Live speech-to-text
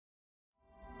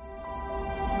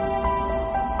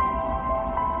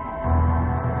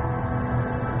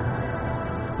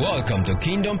Welcome to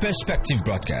Kingdom Perspective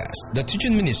Broadcast, the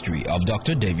teaching ministry of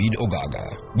Dr. David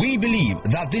Ogaga. We believe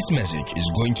that this message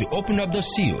is going to open up the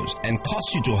seals and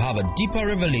cause you to have a deeper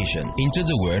revelation into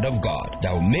the Word of God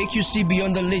that will make you see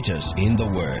beyond the letters in the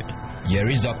Word. Here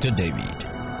is Dr. David.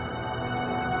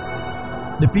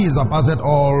 The peace that passeth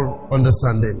all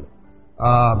understanding.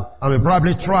 I will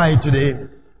probably try today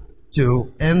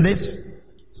to end this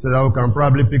so that we can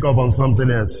probably pick up on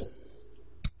something else.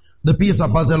 The peace that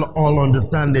passeth all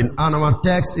understanding. And our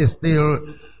text is still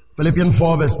Philippians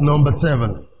 4 verse number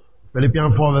 7.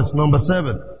 Philippians 4 verse number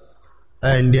 7.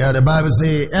 And the Bible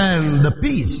says, and the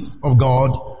peace of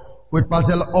God, which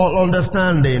passeth all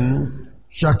understanding,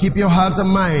 shall keep your heart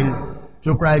and mind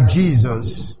through Christ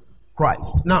Jesus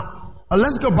Christ. Now,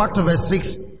 let's go back to verse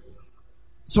 6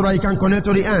 so that you can connect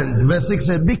to the end. Verse 6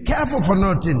 said, be careful for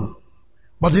nothing,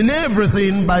 but in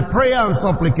everything by prayer and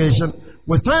supplication,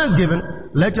 with thanksgiving,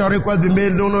 let your request be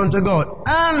made known unto God,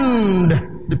 and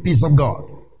the peace of God.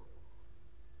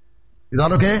 Is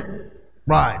that okay?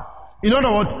 Right. In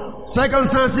other words,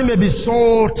 circumstances may be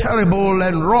so terrible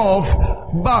and rough,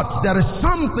 but there is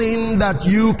something that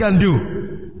you can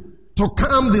do to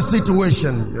calm the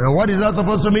situation. And what is that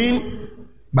supposed to mean?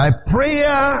 By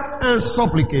prayer and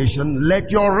supplication,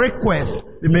 let your request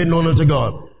be made known unto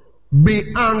God.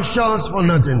 Be anxious for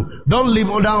nothing. Don't live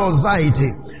under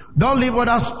anxiety. Don't live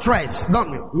under stress.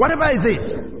 Whatever it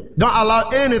is, don't allow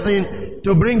anything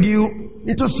to bring you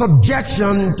into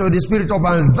subjection to the spirit of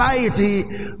anxiety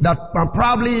that can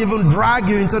probably even drag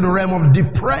you into the realm of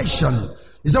depression.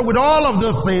 He said, with all of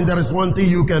those things, there is one thing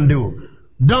you can do.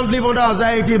 Don't live under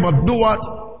anxiety, but do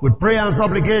what? With prayer and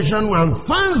supplication and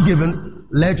thanksgiving,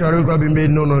 let your request be made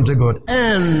known unto God,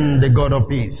 and the God of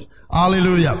peace.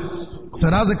 Hallelujah. So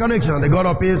that's the connection. The God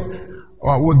of peace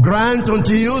will grant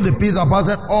unto you the peace that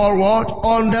passeth all what?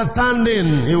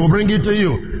 Understanding. He will bring it to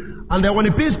you. And then when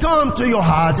the peace comes to your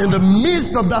heart, in the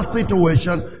midst of that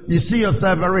situation, you see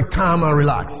yourself very calm and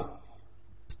relaxed.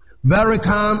 Very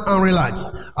calm and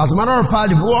relaxed. As a matter of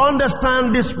fact, if we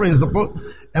understand this principle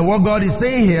and what God is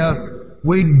saying here,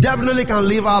 we definitely can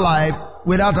live our life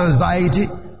without anxiety,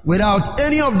 without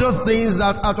any of those things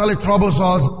that actually troubles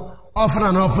us often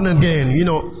and often again. You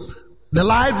know, the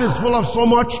life is full of so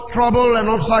much trouble and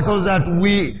obstacles that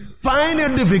we find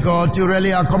it difficult to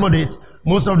really accommodate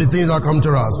most of the things that come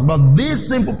to us. But this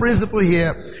simple principle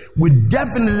here will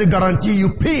definitely guarantee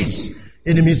you peace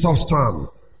in the midst of storm.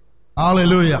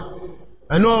 Hallelujah.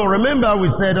 I know, remember we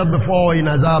said that before in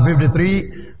Isaiah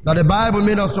 53, that the Bible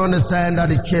made us to understand that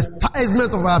the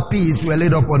chastisement of our peace were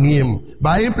laid upon him.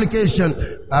 By implication,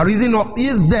 by reason of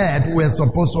his death, we are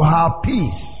supposed to have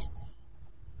peace.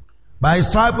 By his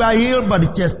stripe we are healed, but the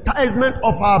chastisement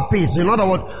of our peace. In other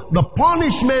words, the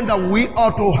punishment that we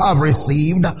ought to have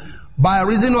received by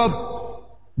reason of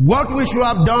what we should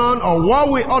have done or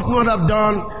what we ought not have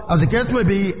done, as the case may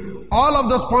be, all of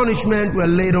those punishments were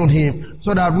laid on him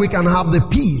so that we can have the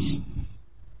peace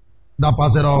that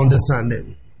passeth all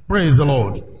understanding. Praise the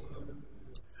Lord.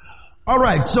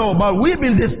 Alright, but we've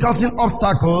been discussing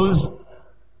obstacles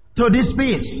to this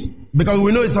peace because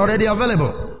we know it's already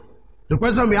available. The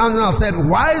question we answer ourselves,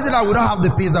 why is it that we don't have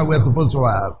the peace that we're supposed to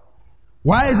have?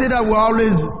 Why is it that we're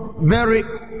always very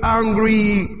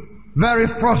angry, very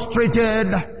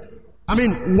frustrated? I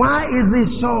mean, why is it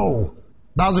so?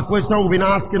 That's the question we've been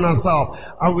asking ourselves.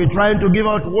 And we're trying to give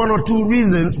out one or two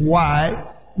reasons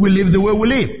why we live the way we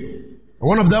live.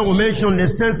 One of them we mentioned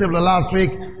extensively last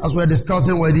week as we were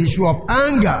discussing with the issue of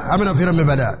anger. How many of you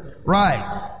remember that? Right.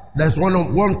 There's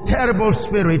one terrible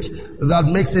spirit that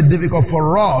makes it difficult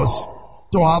for us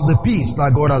to have the peace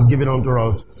that God has given unto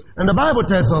us. And the Bible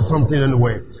tells us something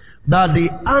anyway, that the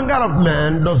anger of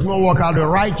man does not work out the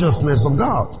righteousness of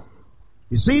God.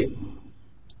 You see,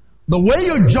 the way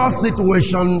you judge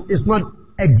situation is not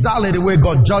exactly the way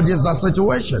God judges that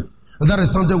situation. And that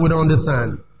is something we don't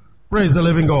understand. Praise the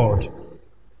living God.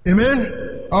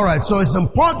 Amen? Alright, so it's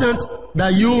important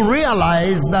that you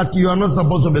realize that you are not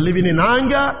supposed to be living in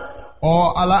anger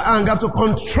or allow anger to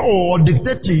control or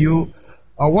dictate to you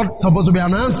what's supposed to be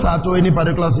an answer to any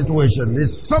particular situation.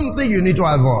 It's something you need to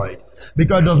avoid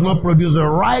because it does not produce the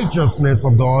righteousness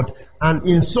of God, and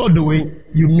in so doing,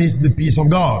 you miss the peace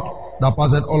of God that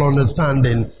passeth all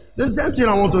understanding. The second thing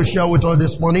I want to share with us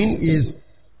this morning is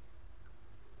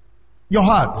your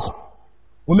heart.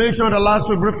 We mentioned it last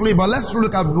week briefly, but let's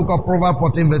look at the book of Proverbs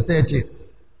 14 verse 30.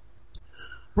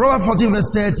 Proverbs 14 verse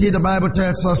 30, the Bible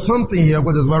tells us something here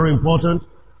which is very important.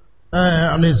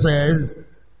 And it says,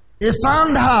 a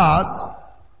sound heart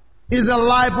is a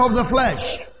life of the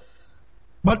flesh,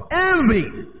 but envy,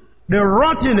 the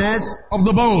rottenness of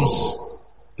the bones.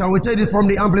 Can we take it from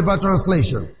the Amplified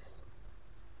Translation?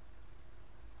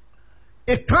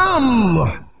 A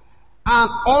calm and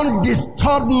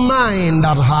undisturbed mind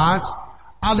and heart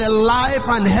are the life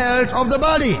and health of the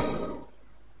body.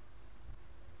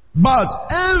 But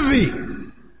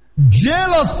envy,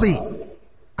 jealousy,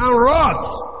 and wrath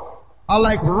are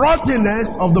like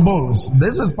rottenness of the bones.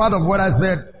 This is part of what I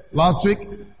said last week.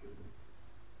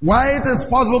 Why it is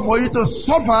possible for you to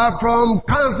suffer from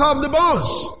cancer of the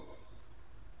bones.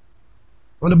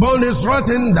 When the bone is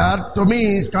rotten, that to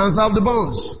me is cancer of the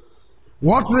bones.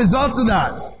 What results in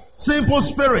that? Simple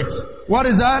spirits. What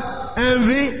is that?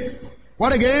 Envy.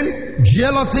 What again?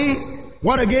 Jealousy.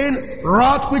 What again?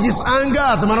 Wrath, which is anger.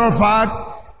 As a matter of fact,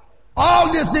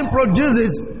 all this thing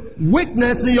produces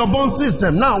weakness in your bone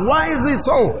system. Now, why is it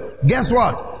so? Guess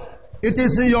what? It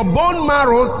is in your bone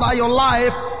marrows that your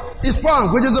life is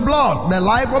found, which is the blood. The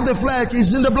life of the flesh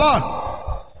is in the blood.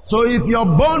 So if your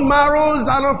bone marrows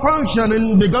are not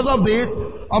functioning because of this,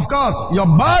 of course, your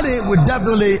body will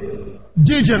definitely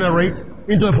degenerate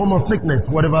into a form of sickness,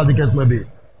 whatever the case may be.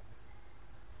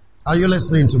 Are you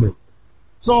listening to me?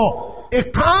 So, a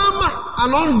calm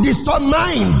and undisturbed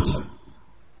mind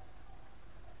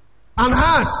and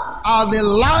heart are the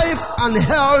life and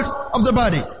health of the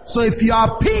body. So if you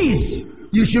are peace,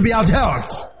 you should be at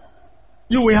health.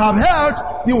 You will have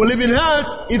health, you will live in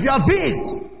health if you have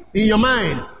peace in your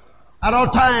mind. At all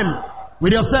time,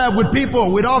 with yourself, with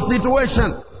people, with all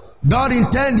situations. God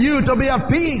intends you to be at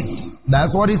peace.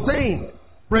 That's what He's saying.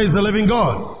 Praise the living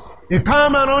God. A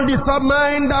calm and undisturbed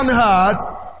mind and heart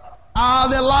are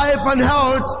the life and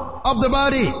health of the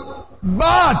body.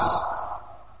 But,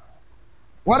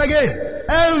 what again?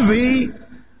 Envy,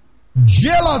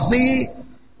 jealousy,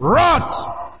 wrath,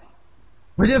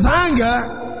 which is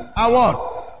anger, are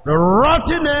what? The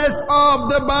rottenness of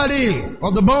the body,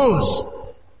 of the bones.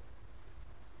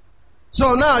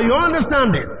 So now you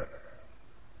understand this.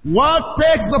 What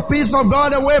takes the peace of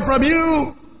God away from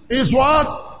you is what?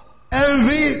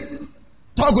 Envy.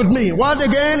 Talk with me. What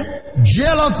again?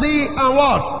 Jealousy and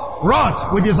what?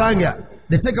 Wrath, which is anger.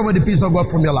 They take away the peace of God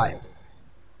from your life.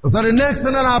 And so the next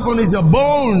thing that happens is your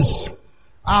bones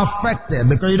are affected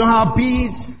because you don't have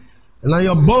peace. And then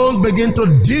your bones begin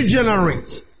to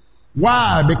degenerate.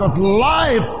 Why? Because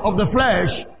life of the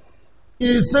flesh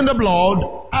is in the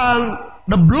blood and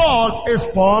the blood is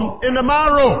formed in the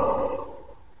marrow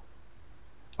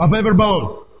of every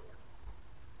bone.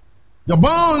 Your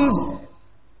bones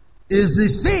is the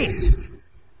seat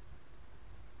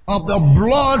of the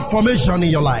blood formation in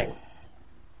your life.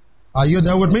 Are you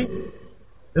there with me?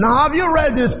 Now, have you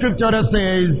read the scripture that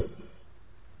says,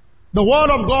 the word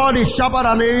of God is sharper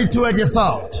than any two-edged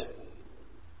sword,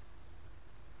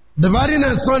 dividing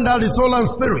asunder the soul and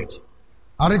spirit,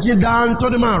 and reaching down to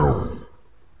the marrow.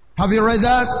 Have you read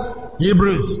that?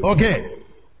 Hebrews. Okay.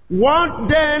 What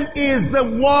then is the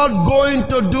word going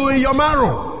to do in your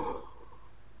marrow?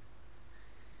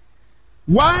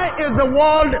 Why is the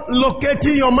word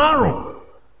locating your marrow?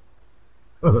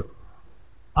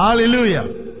 Hallelujah.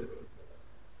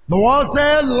 The word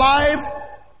said life.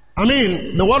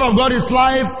 The word of God is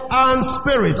life and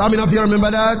spirit. If you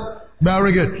remember that,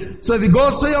 very good. So if it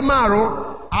goes to your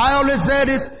marrow, I always say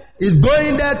this, it's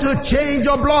going there to change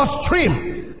your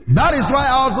bloodstream. That is why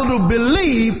I also do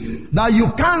believe that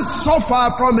you can't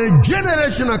suffer from a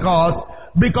generational cause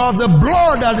because the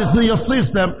blood that is in your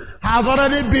system has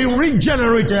already been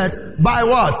regenerated by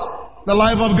what? The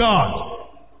life of God.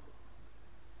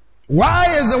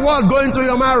 Why is the word going to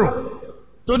your marrow?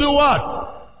 To do what?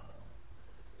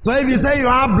 So if you say you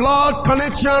have blood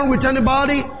connection with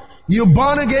anybody, you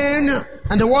born again,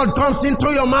 and the word comes into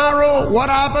your marrow, what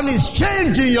happens is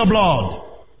changing your blood.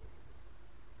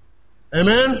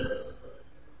 Amen?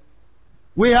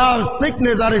 We have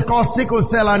sickness that is called sickle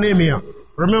cell anemia.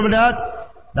 Remember that?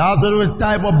 That's a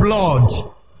type of blood.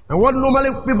 And what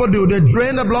normally people do, they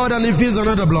drain the blood and infuse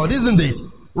another blood, isn't it?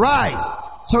 Right.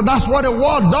 So that's what the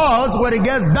word does when it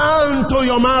gets down to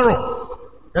your marrow.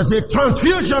 There's a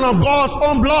transfusion of God's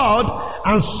own blood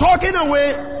and sucking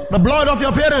away the blood of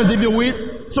your parents, if you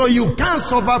will, so you can't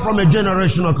suffer from a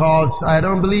generational cause. I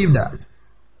don't believe that.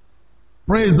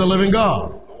 Praise the living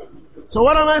God. So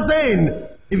what am I saying?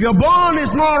 If your bone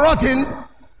is not rotting,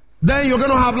 then you're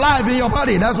going to have life in your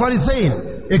body. That's what he's saying.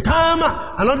 A calm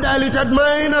and undiluted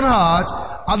mind and heart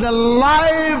are the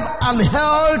life and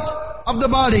health of the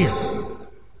body.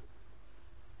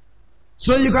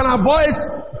 So you can avoid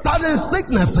certain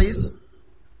sicknesses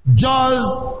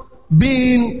just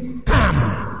being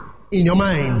calm in your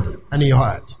mind and in your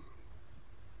heart.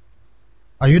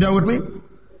 Are you there with me?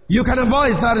 You can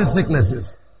avoid certain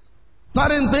sicknesses.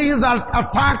 Certain things that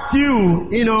attacks you,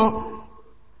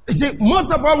 You see,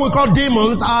 most of what we call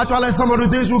demons are actually some of the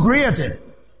things we created.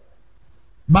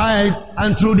 by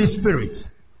and through the Spirit.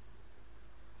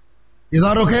 Is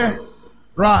that okay?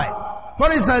 Right.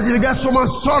 For instance, if you get so much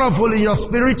sorrowful in your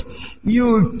spirit,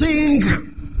 you think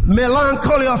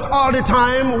melancholious all the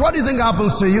time, what do you think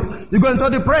happens to you? You go into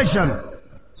depression.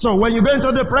 So when you go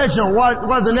into depression,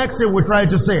 what's the next thing we try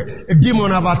to say? A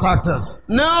demon have attacked us.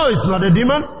 No, it's not a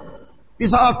demon.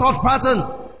 It's our thought pattern.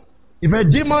 If a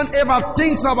demon ever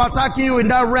thinks of attacking you in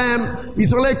that realm,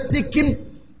 it's only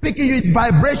picking you with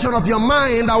vibration of your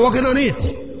mind and working on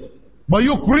it. But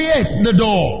you create the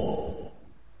door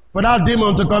for that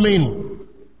demon to come in,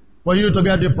 for you to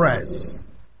get depressed.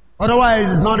 Otherwise,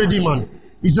 it's not a demon.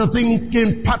 It's your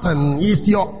thinking pattern. It's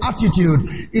your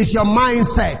attitude. It's your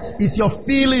mindset. It's your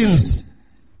feelings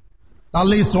that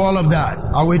leads to all of that.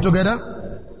 Are we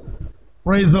together?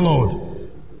 Praise the Lord.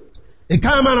 A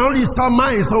calm and undisturbed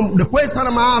mind. So the question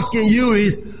I'm asking you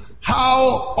is,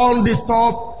 how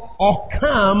undisturbed or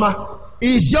calm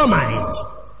is your mind?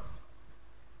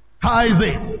 How is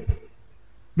it?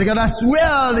 Because that's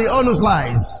where the onus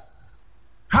lies.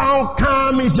 How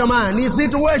calm is your mind? In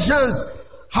situations,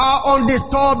 how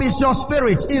undisturbed is your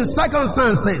spirit? In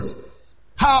circumstances,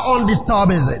 how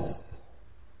undisturbed is it?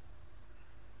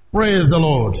 Praise the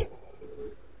Lord.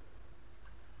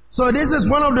 So this is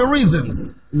one of the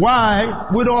reasons why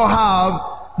we don't have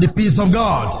the peace of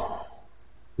God.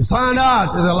 The sign that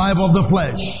is the life of the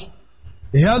flesh.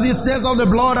 The healthy state of the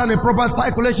blood and the proper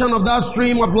circulation of that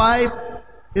stream of life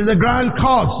is a grand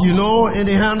cost, in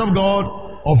the hand of God,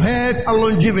 of health and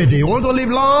longevity. You want to live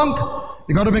long?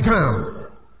 You got to be calm.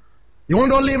 You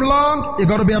want to live long? You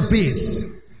got to be at peace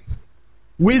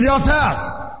with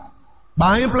yourself.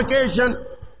 By implication,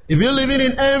 if you're living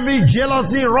in envy,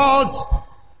 jealousy, wrath,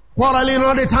 quarreling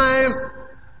all the time,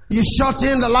 you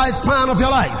shorten the lifespan of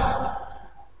your life.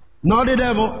 Not the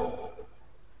devil.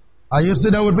 Are you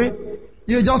still there with me?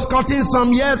 You're just cutting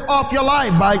some years off your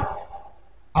life by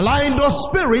allowing those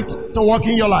spirits to work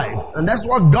in your life. And that's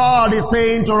what God is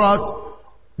saying to us,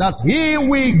 that He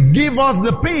will give us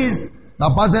the peace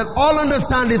that passes all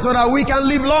understanding so that we can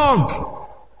live long.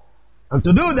 And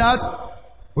to do that,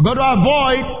 we've got to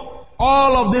avoid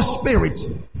all of this spirit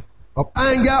of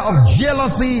anger, of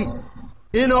jealousy,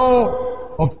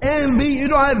 of envy. You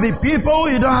don't have the people.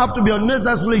 You don't have to be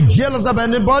unnecessarily jealous of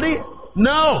anybody.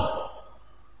 No.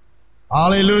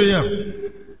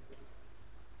 Hallelujah.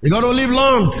 You got to live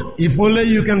long. If only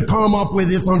you can come up with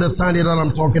this understanding that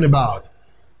I'm talking about.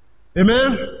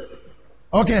 Amen?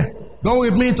 Okay. Go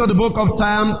with me to the book of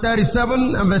Psalm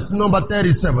 37 and verse number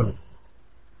 37.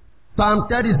 Psalm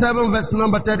 37 verse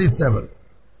number 37.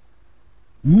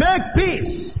 Make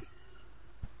peace.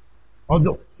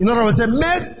 In other words,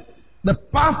 make the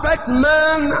perfect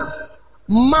man,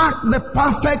 mark the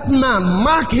perfect man,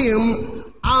 mark him,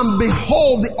 and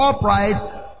behold the upright,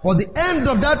 for the end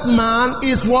of that man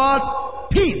is what?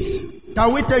 Peace.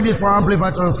 Can we take this for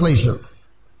Amplified Translation?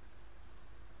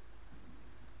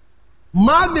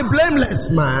 Mark the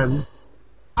blameless man,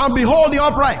 and behold the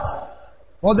upright,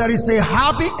 for there is a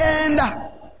happy end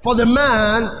for the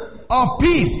man of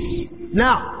peace.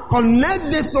 Now,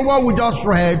 connect this to what we just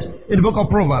read in the book of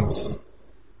Proverbs.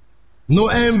 No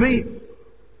envy,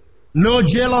 no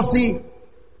jealousy,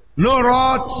 no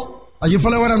wrath. Are you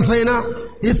following what I'm saying now?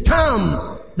 He's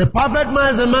calm. The perfect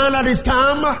man is the man that is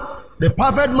calm. The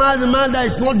perfect man is the man that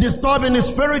is not disturbed in his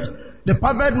spirit. The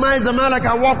perfect man is the man that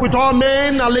can walk with all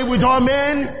men and live with all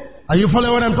men. Are you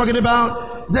following what I'm talking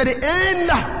about? He said the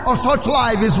end of such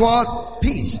life is what?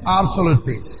 Peace. Absolute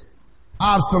peace.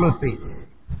 Absolute peace.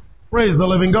 Praise the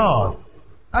living God.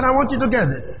 And I want you to get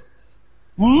this.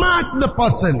 Mark the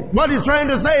person. What he's trying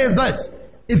to say is this.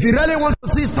 If you really want to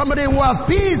see somebody who has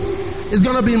peace, it's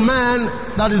going to be a man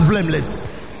that is blameless.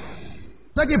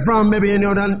 Take it from maybe any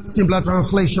other simpler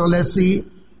translation. Let's see.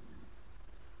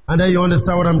 And then you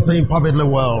understand what I'm saying perfectly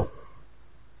well.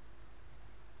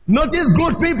 Notice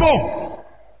good people.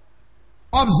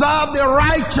 Observe the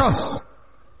righteous.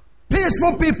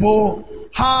 Peaceful people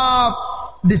have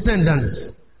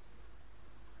descendants.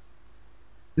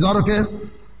 Is that okay?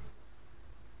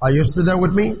 Are you still there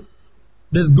with me?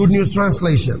 This Good News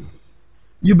Translation.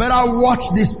 You better watch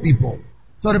these people.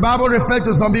 So the Bible refers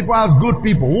to some people as good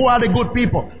people. Who are the good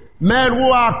people? Men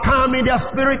who are calm in their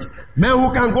spirit. Men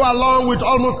who can go along with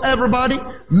almost everybody.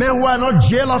 Men who are not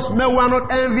jealous. Men who are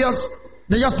not envious.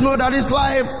 They just know that this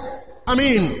life,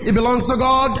 it belongs to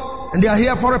God. And they are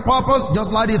here for a purpose.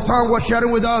 Just like the song was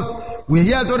sharing with us. We're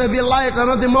here to reveal light and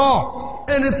nothing more.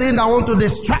 Anything that want to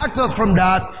distract us from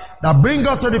that bring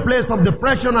us to the place of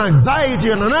depression, anxiety,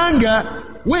 and anger,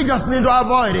 we just need to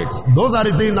avoid it. Those are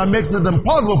the things that makes it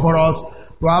impossible for us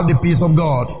to have the peace of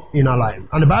God in our life.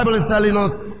 And the Bible is telling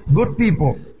us good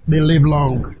people they live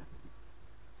long.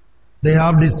 They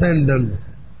have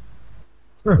descendants.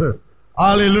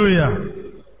 Hallelujah.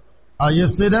 Are you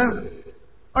still there?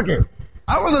 Okay.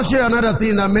 I want to share another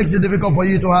thing that makes it difficult for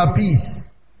you to have peace.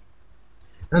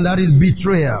 And that is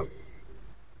betrayal.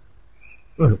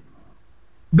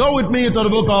 Go with me to the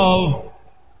book of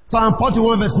Psalm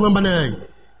 41 verse number 9.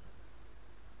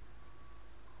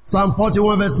 Psalm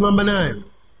 41 verse number 9.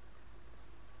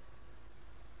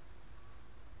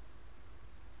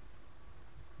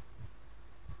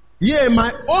 Yea,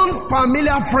 my own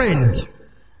familiar friend,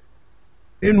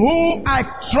 in whom I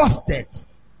trusted,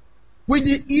 with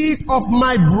the heat of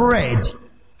my bread,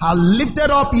 had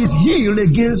lifted up his heel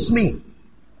against me.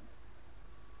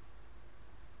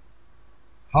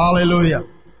 Hallelujah.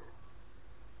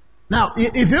 Now,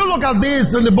 if you look at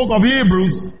this in the book of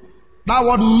Hebrews, that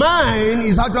word mine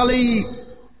is actually,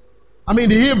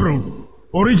 the Hebrew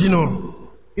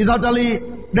original is actually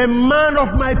the man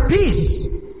of my peace.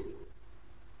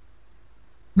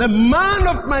 The man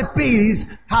of my peace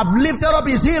have lifted up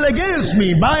his heel against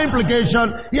me. By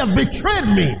implication, he has betrayed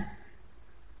me.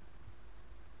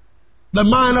 The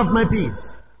man of my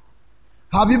peace.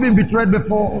 Have you been betrayed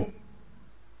before?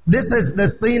 This is the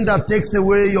thing that takes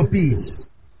away your peace.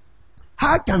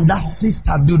 How can that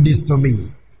sister do this to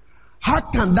me? How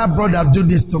can that brother do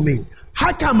this to me?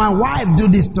 How can my wife do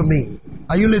this to me?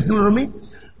 Are you listening to me?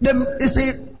 You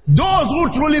see, those who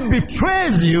truly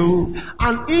betrays you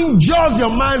and injures your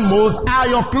mind most are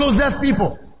your closest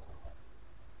people.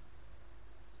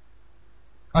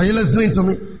 Are you listening to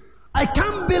me? I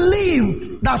can't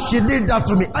believe that she did that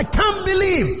to me. I can't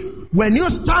believe. When you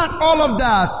start all of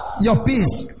that, your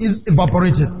peace is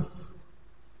evaporated.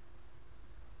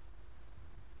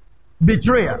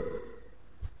 Betrayal.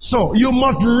 So you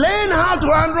must learn how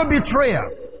to handle betrayal.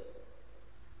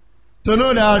 To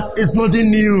know that it's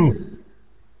nothing new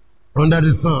under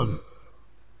the sun.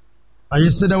 Are you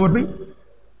still there with me?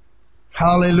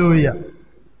 Hallelujah.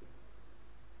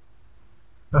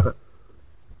 I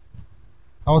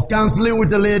was counseling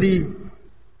with a lady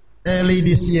early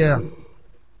this year.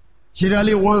 She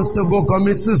really wants to go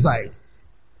commit suicide.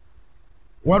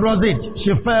 What was it?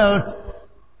 She felt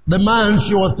the man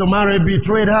she was to marry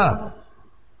betrayed her.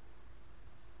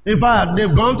 In fact,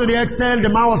 they've gone to the extent the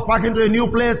man was packing to a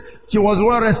new place. She was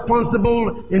well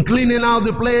responsible in cleaning out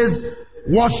the place,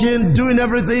 washing, doing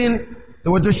everything. They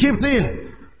were to shift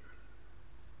in.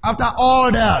 After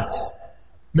all that,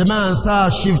 the man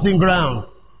started shifting ground.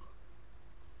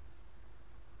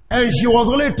 And she was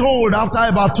only told after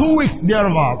about 2 weeks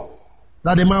thereabout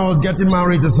that the man was getting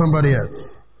married to somebody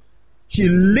else. She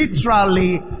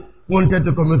literally wanted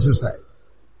to commit suicide.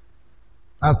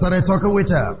 I started talking with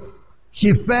her.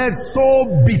 She felt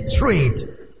so betrayed.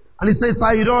 And he says,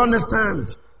 sir, you don't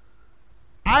understand.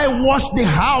 I washed the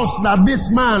house that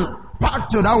this man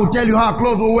packed to. That will tell you how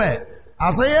clothes we wear.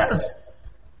 I say, yes.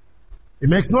 It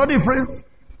makes no difference.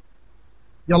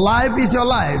 Your life is your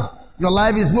life. Your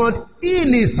life is not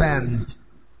in his hand.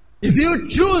 If you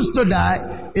choose to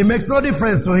die, it makes no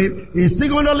difference to him. He's still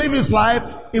going to live his life.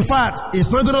 In fact,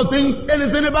 he's not going to think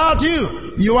anything about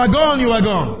you. You are gone, you are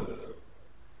gone.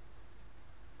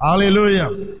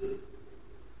 Hallelujah.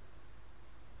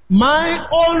 My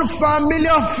own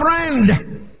familiar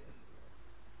friend.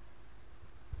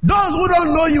 Those who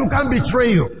don't know you can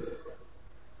betray you.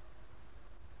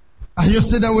 Are you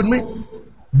sitting there with me?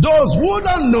 Those who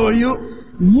don't know you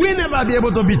will never be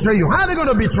able to betray you. How are they going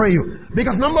to betray you?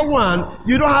 Because number one,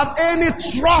 you don't have any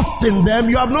trust in them.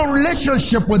 You have no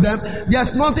relationship with them.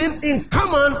 There's nothing in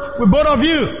common with both of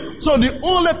you. So the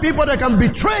only people that can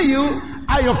betray you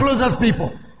are your closest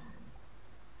people.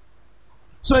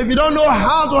 So if you don't know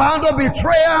how to handle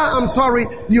betrayal, I'm sorry,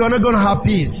 you are not going to have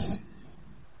peace.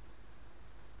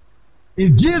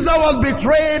 If Jesus was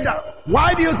betrayed,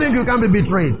 why do you think you can be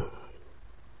betrayed?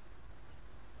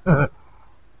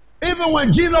 Even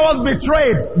when Jesus was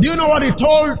betrayed, do you know what he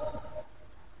told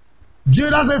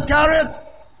Judas Iscariot?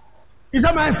 He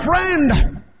said, my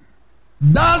friend,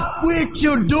 that which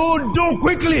you do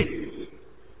quickly.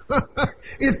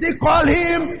 He still called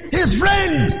him his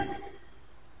friend.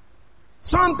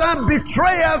 Sometimes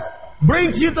betrayers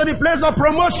brings you to the place of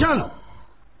promotion.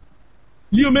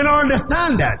 You may not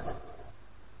understand that.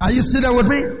 Are you sitting there with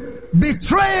me?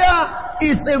 Betrayal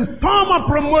is a form of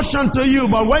promotion to you,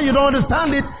 but when you don't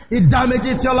understand it, it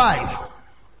damages your life.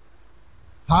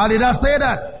 How did I say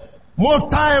that? Most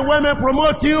time when men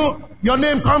promote you, your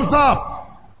name comes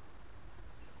up.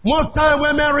 Most time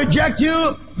when men reject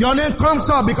you, your name comes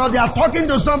up because they are talking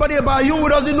to somebody about you who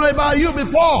doesn't know about you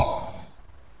before.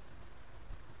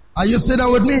 Are you sitting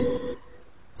there with me?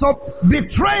 So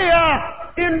betrayal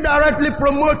indirectly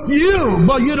promotes you,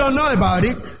 but you don't know about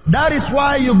it. That is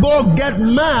why you go get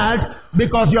mad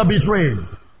because you are betrayed.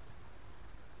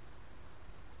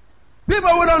 People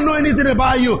who don't know anything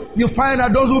about you, you find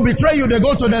that those who betray you, they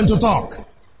go to them to talk.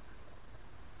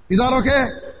 Is that okay?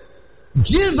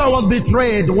 Jesus was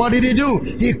betrayed. What did he do?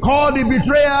 He called the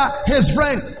betrayer his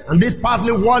friend. And this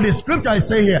partly what the scripture is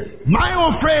saying here. My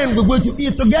own friend, we're going to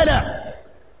eat together.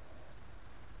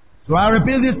 So I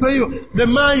repeat this to you. The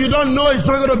man you don't know is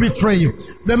not going to betray you.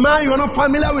 The man you are not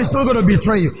familiar with is not going to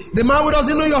betray you. The man who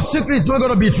doesn't know your secret is not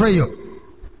going to betray you.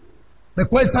 The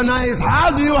question now is,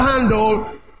 how do you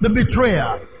handle the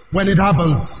betrayer when it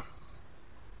happens?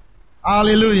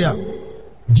 Hallelujah.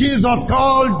 Jesus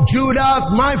called Judas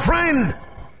my friend.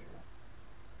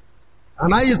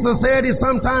 And I used to say this,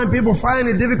 sometimes people find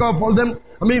it difficult for them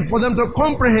to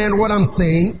comprehend what I'm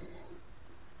saying.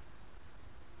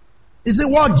 You see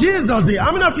what Jesus did.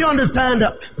 How many of you understand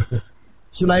that?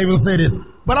 Should I even say this?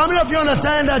 But how many of you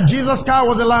understand that Jesus Christ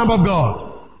was the Lamb of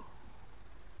God?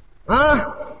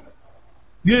 Huh?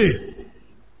 Good.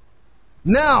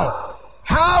 Now,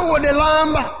 how would the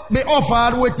lamb be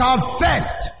offered without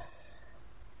first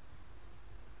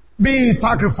being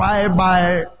sacrificed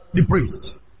by the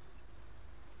priest?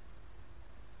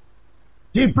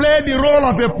 He played the role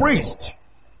of a priest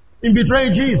in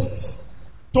betraying Jesus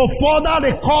to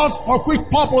further the cause for which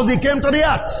purpose he came to the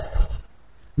earth.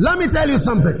 Let me tell you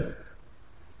something.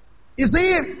 You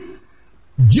see,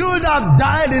 Judas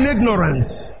died in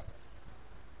ignorance.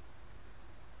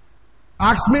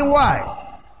 Ask me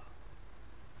why.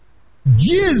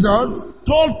 Jesus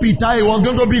told Peter he was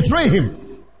going to betray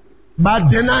him, but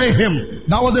deny him.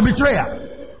 That was a betrayer.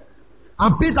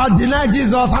 And Peter denied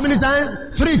Jesus how many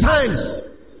times? 3 times.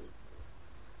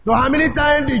 So how many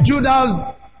times did Judas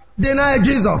deny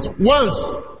Jesus?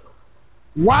 Once.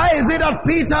 Why is it that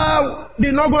Peter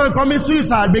did not go and commit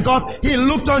suicide? Because he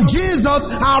looked on Jesus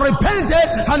and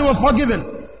repented and was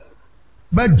forgiven.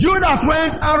 But Judas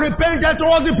went and repented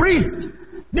towards the priest.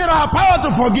 They don't have power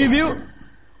to forgive you.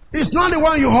 It's not the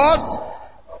one you hurt.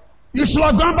 You should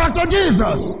have gone back to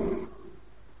Jesus.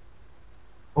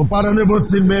 Unpardonable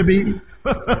sin, maybe.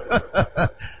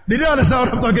 Did you understand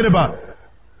what I'm talking about?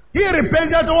 He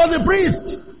repented towards the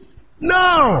priest.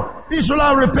 No, he should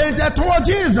have repented towards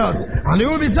Jesus, and he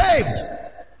will be saved.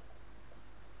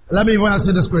 Let me even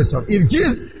answer this question. If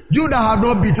Judas had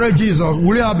not betrayed Jesus,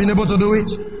 would he have been able to do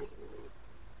it?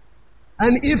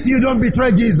 And if you don't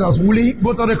betray Jesus, will he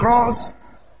go to the cross?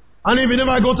 And if you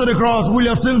never go to the cross, will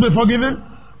your sins be forgiven?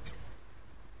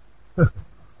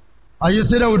 Are you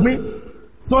sitting there with me?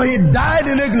 So he died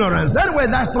in ignorance. Anyway,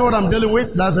 that's not what I'm dealing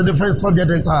with. That's a different subject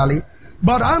entirely.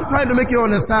 But I'm trying to make you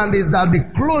understand is that the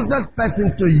closest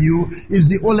person to you is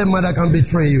the only man that can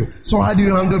betray you. So how do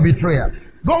you handle betrayal?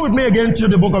 Go with me again to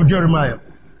the book of Jeremiah.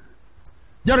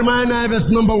 Jeremiah 9 verse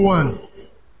number 1.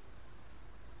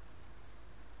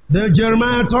 The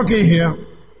Jeremiah talking here.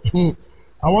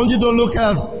 I want you to look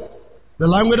at the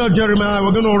language of Jeremiah.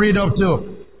 We're going to read up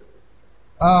to.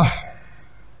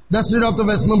 Let's read up to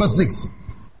verse number 6.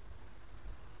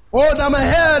 Oh, that my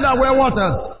head are were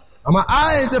waters, and my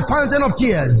eyes the fountain of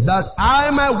tears, that I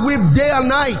might weep day and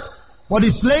night for the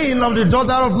slaying of the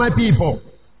daughter of my people.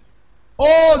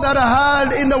 Oh, that I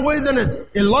had in the wilderness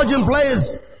a lodging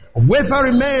place, of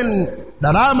wayfaring men,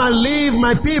 that I might leave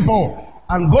my people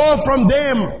and go from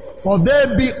them, for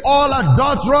they be all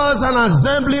adulterers and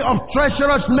assembly of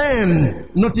treacherous men.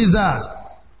 Notice that.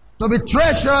 To be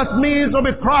treacherous means to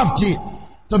be crafty.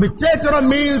 To be treacherous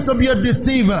means to be a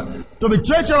deceiver. To be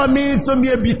treacherous means to be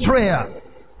a betrayer.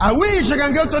 I wish I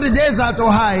can go to the desert to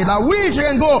hide. I wish I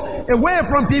can go away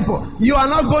from people. You are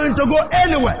not going to go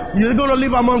anywhere. You're going to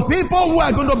live among people who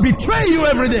are going to betray you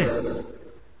every day.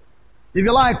 If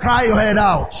you like, cry your head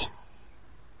out.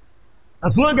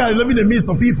 As long as you live in the midst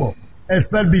of people,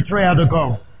 expect betrayal to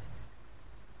come.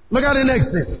 Look at the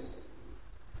next thing.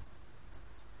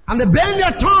 And they bend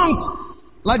their tongues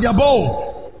like their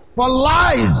bow for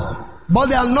lies, but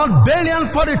they are not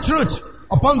valiant for the truth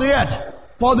upon the earth.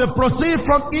 For they proceed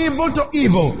from evil to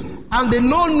evil, and they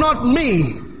know not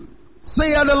me,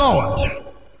 saith the Lord.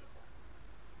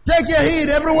 Take your heed,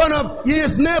 every one of ye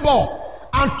is neighbor,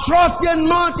 and trust ye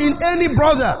not in any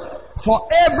brother. For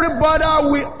every brother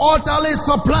will utterly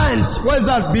supplant. What is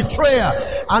that?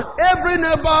 Betrayer. And every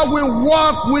neighbor will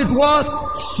walk with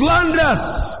what?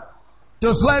 Slanders.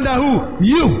 To slander who?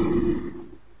 You.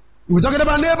 We're talking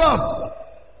about neighbors.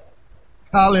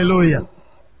 Hallelujah.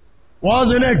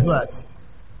 What's the next verse?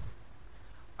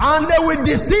 And they will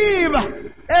deceive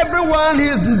everyone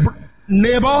his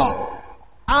neighbor,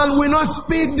 and will not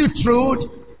speak the truth.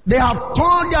 They have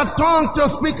turned their tongue to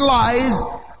speak lies,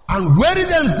 and weary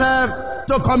themselves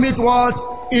to commit what?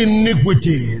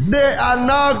 Iniquity. They are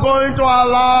not going to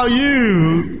allow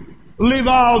you live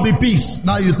out the peace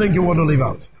that you think you want to live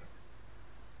out.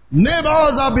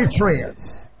 Neighbors are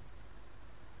betrayers.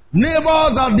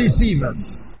 Neighbors are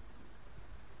deceivers.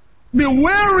 Be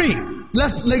wary.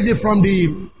 Let's take it from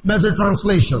the Message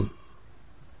translation.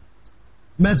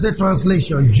 Message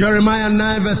translation. Jeremiah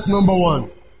 9 verse number 1.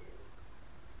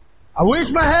 I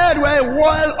wish my head were a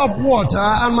well of water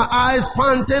and my eyes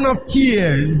fountain of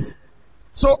tears,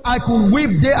 so I could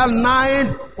weep day and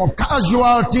night for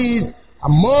casualties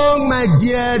among my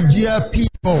dear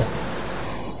people.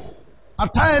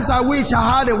 At times I wish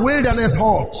I had a wilderness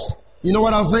hut. You know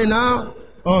what I'm saying now?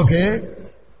 Okay.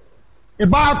 A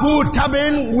backwood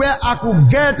cabin where I could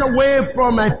get away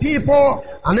from my people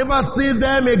and never see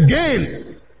them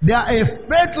again. They are a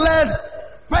faithless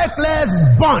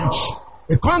bunch.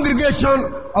 A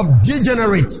congregation of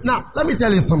degenerates. Now, let me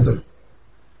tell you something.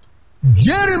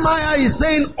 Jeremiah is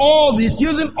saying all this,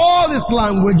 using all these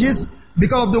languages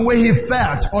because of the way he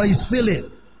felt or he's feeling.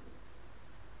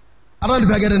 I don't know if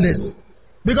you're getting this.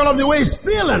 Because of the way he's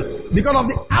feeling. Because of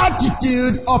the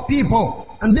attitude of people.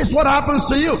 And this is what happens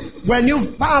to you. When you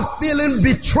start feeling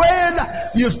betrayed,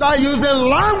 you start using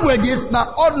languages that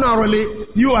ordinarily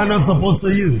you are not supposed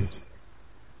to use.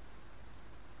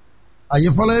 Are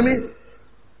you following me?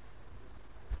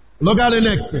 Look at the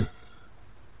next thing.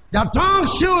 Their tongue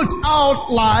shoots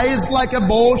out lies like a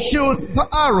bow shoots the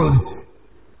arrows.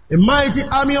 A mighty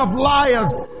army of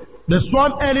liars, the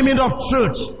sworn enemy of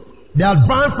truth. They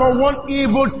advance from one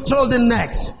evil to the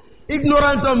next.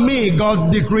 Ignorant of me,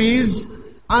 God decrees,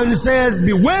 and says,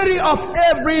 be wary of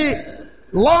every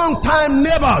long-time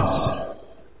neighbors.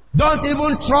 Don't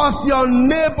even trust your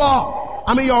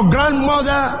neighbor, your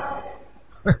grandmother.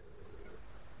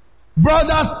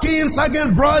 Brother schemes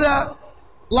against brother,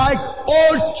 like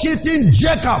old cheating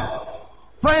Jacob.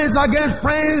 Friends against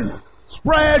friends,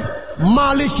 spread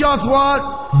malicious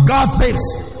word,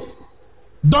 gossips.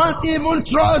 Don't even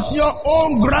trust your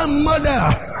own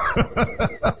grandmother.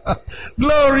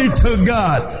 Glory to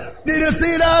God. Did you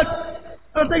see that?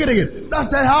 No, take it again.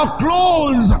 That's how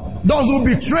close those who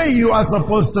betray you are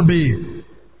supposed to be.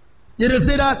 Did you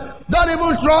see that? Don't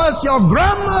even trust your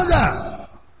grandmother.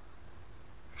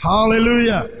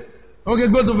 Hallelujah. Okay,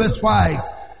 go to verse 5.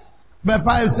 Verse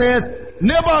 5 says,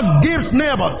 neighbor gives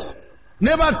neighbors,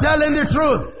 never telling the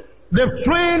truth. They've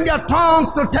trained their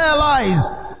tongues to tell lies,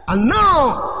 and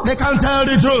now they can't tell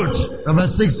the truth. And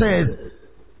verse 6 says,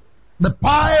 the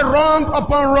pile wrong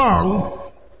upon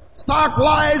wrong, stack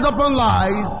lies upon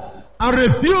lies, and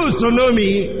refuse to know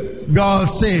me,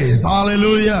 God says.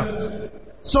 Hallelujah.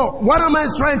 So, what am I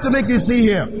trying to make you see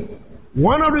here?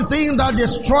 One of the things that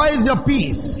destroys your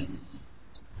peace,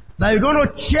 that you're going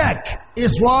to check,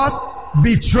 is what?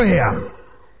 Betrayal.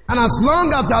 And as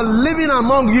long as you're living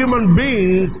among human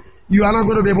beings, you are not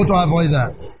going to be able to avoid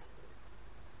that.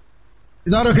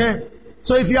 Is that okay?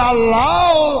 So if you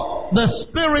allow the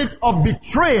spirit of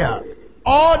betrayal,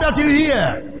 all that you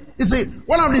hear, you see,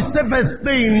 one of the safest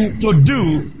things to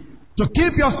do to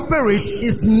keep your spirit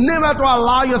is never to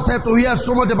allow yourself to hear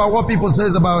so much about what people say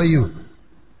about you.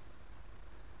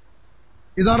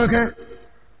 Is that okay?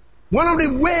 One of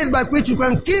the ways by which you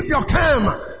can keep your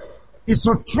calm is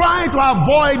to try to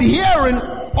avoid hearing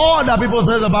all that people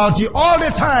say about you all the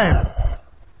time.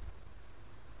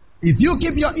 If you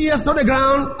keep your ears to the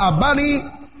ground,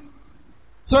 Abani,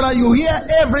 so that you hear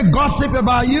every gossip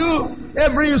about you,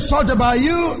 every insult about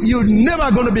you, you're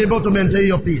never going to be able to maintain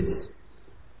your peace.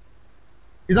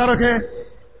 Is that okay?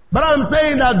 But I'm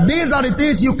saying that these are the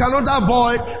things you cannot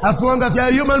avoid as long as you're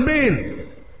a human being.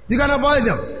 You can avoid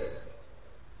them.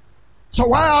 So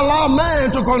why allow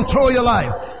man to control your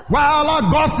life? Why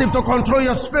allow gossip to control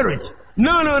your spirit?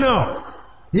 No.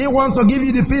 He wants to give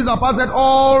you the peace that passeth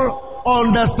all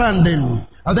understanding.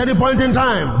 At any point in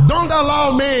time, don't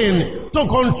allow men to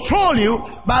control you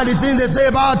by the things they say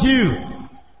about you.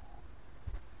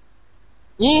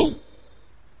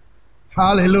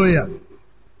 Hallelujah.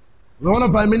 One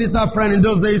of my minister friends in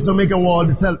those days used to make a word.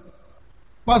 He said,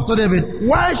 Pastor David,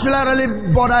 why should I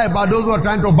really bother about those who are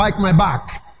trying to bite my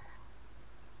back?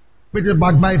 Which is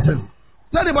backbiting.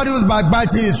 So anybody who's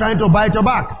backbiting is trying to bite your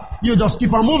back. You just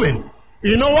keep on moving.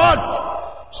 You know what?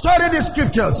 Study the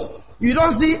scriptures. You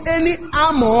don't see any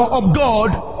armor of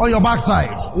God on your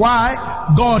backside.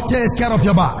 Why? God takes care of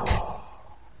your back.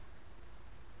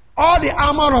 All the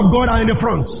armor of God are in the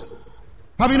front.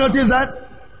 Have you noticed that?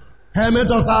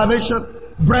 Helmet of salvation,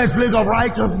 breastplate of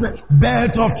righteousness,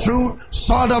 belt of truth,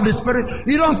 sword of the Spirit.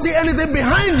 You don't see anything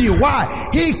behind you. Why?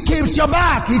 He keeps your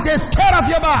back. He takes care of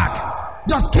your back.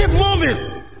 Just keep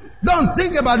moving. Don't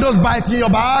think about those biting your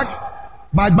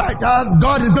back, backbiters.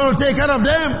 God is going to take care of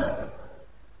them.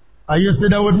 Are you still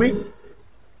there with me?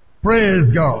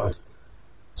 Praise God.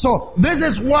 So this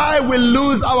is why we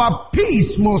lose our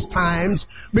peace most times,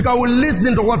 because we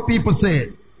listen to what people say.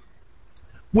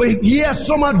 We hear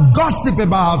so much gossip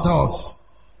about us.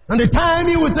 And the time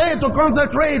you will take to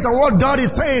concentrate on what God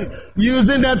is saying,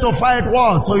 using that to fight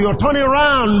wars. So you're turning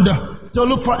around to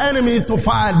look for enemies to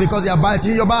fight because they are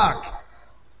biting your back.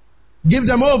 Give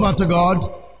them over to God.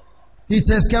 He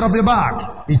takes care of your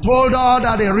back. He told us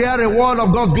that the real reward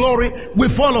of God's glory will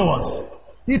follow us.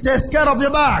 He takes care of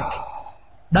your back.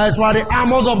 That is why the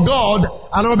armors of God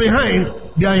are not behind,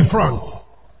 they are in front.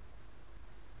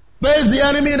 Face the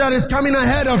enemy that is coming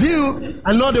ahead of you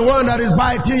and not the one that is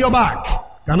biting your back.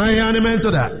 Can I hear an amen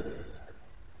to that?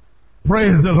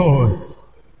 Praise the Lord.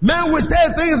 Men will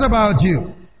say things about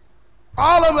you.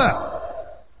 All over.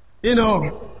 You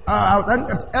know,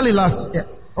 early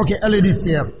this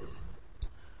year,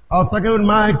 I was talking with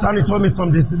Mike and he told me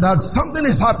that something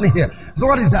is happening here. So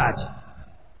what is that?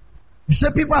 He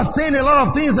said people are saying a lot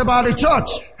of things about the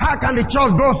church. How can the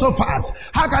church grow so fast?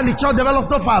 How can the church develop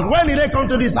so fast? When did they come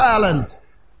to this island?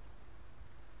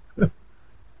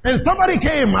 And somebody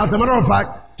came, as a matter of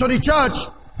fact, to the church,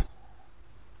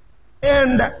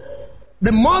 and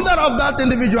the mother of that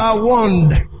individual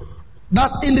warned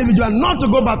that individual not to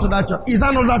go back to that church. Is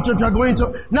that not that church you are going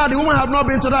to? Now the woman have not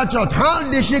been to that church.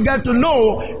 How did she get to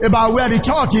know about where the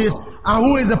church is and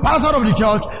who is the pastor of the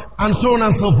church and so on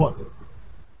and so forth?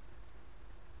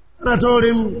 And I told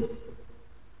him,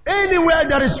 anywhere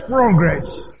there is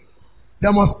progress,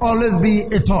 there must always be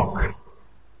a talk.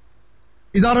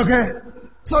 Is that okay?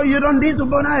 So you don't need to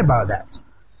bother about that.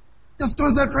 Just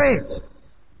concentrate.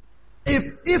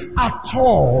 If at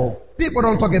all people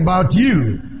don't talk about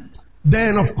you,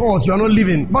 then of course you are not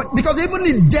living. But because even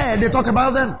the dead, they talk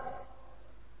about them.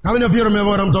 How many of you remember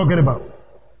what I'm talking about?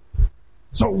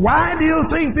 So why do you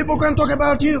think people can talk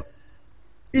about you?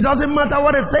 It doesn't matter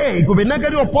what they say. It could be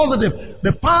negative or positive.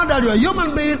 The fact that you're a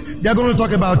human being, they're going to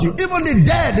talk about you. Even the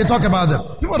dead, they talk about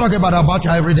them. People talk about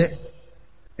you every day.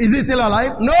 Is he still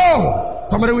alive? No.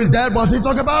 Somebody who is dead, but he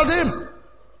talk about him.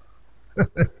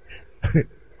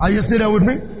 Are you still there with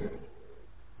me?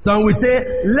 Some will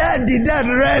say, let the dead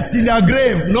rest in their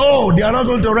grave. No, they are not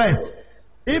going to rest.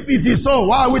 If it is so,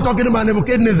 why are we talking about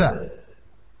Nebuchadnezzar?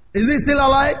 Is he still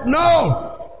alive?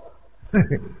 No.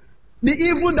 The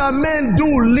evil that men do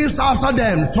lives after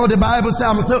them. So the Bible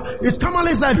says, it's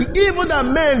commonly said, the evil that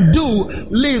men do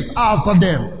lives after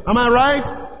them. Am I right?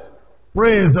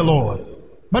 Praise the Lord.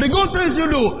 But the good things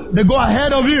you do, they go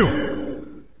ahead of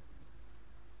you.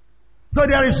 So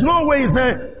there is no way you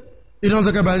say, you don't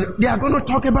talk about it. They are going to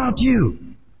talk about you.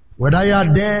 Whether you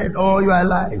are dead or you are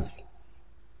alive.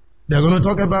 They are going to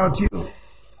talk about you.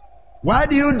 Why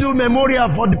do you do memorial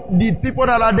for the people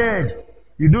that are dead?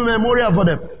 You do memorial for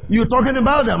them. You're talking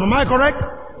about them. Am I correct?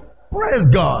 Praise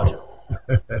God.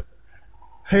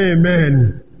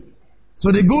 Amen.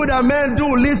 So the good that men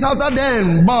do lives after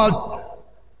them,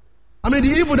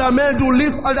 the evil that men do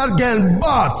lives after them,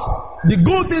 but the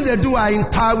good things they do are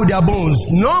entire with their bones.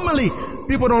 Normally,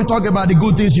 people don't talk about the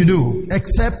good things you do,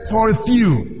 except for a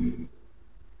few.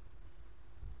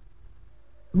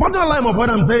 The bottom line of what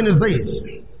I'm saying is this.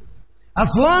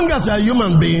 As long as you're a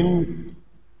human being,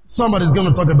 somebody's going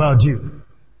to talk about you.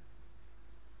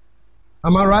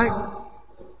 Am I right?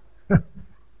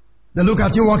 They look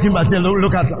at you walking by and say,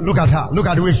 look at her. Look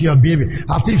at the way she is behaving.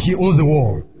 As if she owns the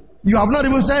world. You have not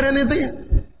even said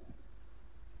anything.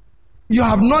 You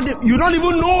don't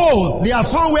even know they are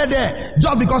somewhere there.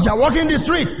 Just because you are walking the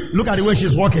street. Look at the way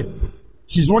she's walking.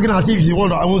 She's walking as if she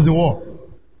owns the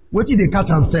world. What did they catch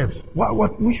himself?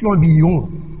 Which one be you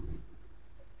own?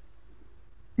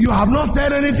 You have not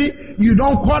said anything. You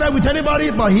don't quarrel with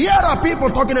anybody. But here are people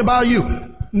talking about you.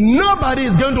 Nobody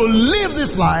is going to live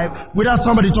this life without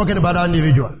somebody talking about that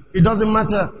individual. It doesn't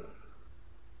matter.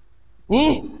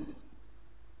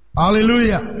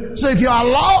 Hallelujah. So if you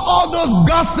allow all those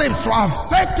gossips to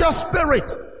affect your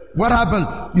spirit, what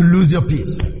happened? You lose your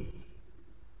peace.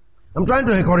 I'm trying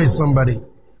to encourage somebody.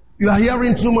 You are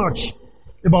hearing too much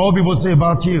about what people say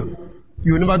about you.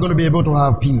 You're never going to be able to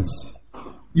have peace.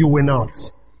 You will not.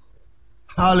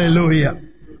 Hallelujah.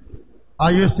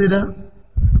 Are you still there?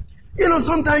 You know,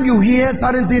 sometimes you hear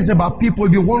certain things about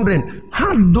people, you're wondering,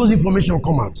 how did those information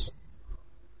come out?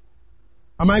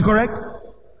 Am I correct?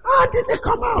 How did they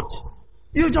come out?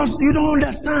 You don't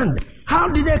understand. How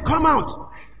did they come out?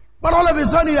 But all of a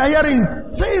sudden you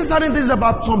are saying certain things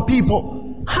about some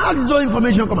people. How did those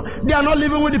information come out? They are not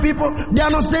living with the people. They are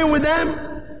not staying with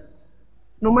them.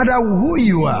 No matter who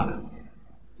you are,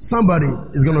 somebody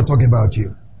is going to talk about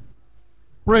you.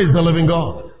 Praise the living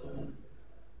God.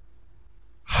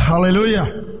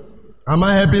 Hallelujah. Am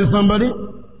I helping somebody?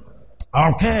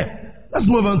 Okay. Let's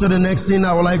move on to the next thing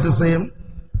I would like to say.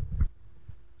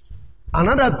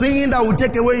 Another thing that will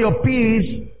take away your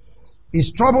peace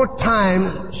is troubled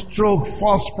time stroke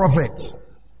false prophets.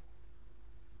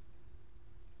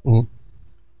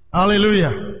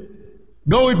 Hallelujah.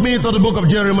 Go with me to the book of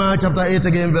Jeremiah chapter 8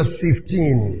 again, verse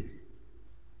 15.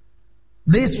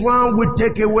 This one will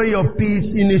take away your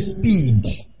peace in a speed.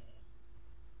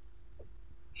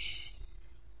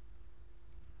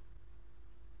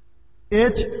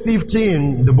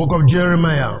 The book of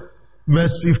Jeremiah,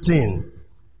 verse 15.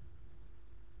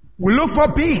 We look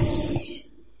for peace,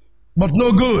 but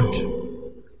no good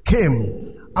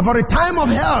came. And for a time of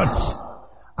health,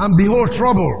 and behold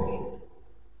trouble.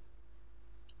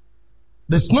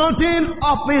 The snorting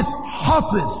of his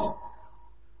horses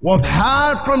was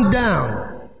heard from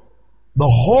down. The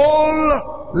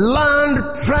whole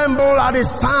land trembled at the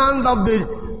sound of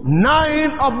the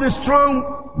neighing of the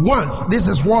strong ones. This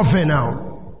is warfare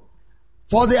now.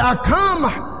 For they are come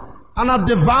and have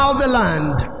devoured the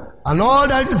land, and all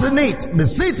that is in it, the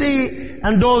city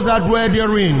and those that dwell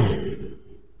therein.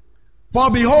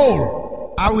 For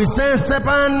behold, I will send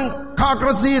serpent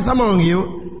cockroaches among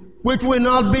you, which will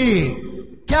not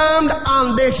be calmed,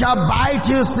 and they shall bite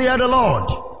you, saith the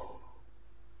Lord.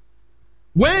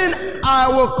 When I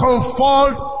will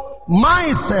comfort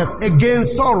myself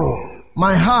against sorrow,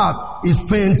 my heart is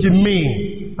faint in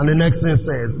me. And the next thing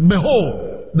says,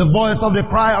 behold, the voice of the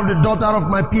cry of the daughter of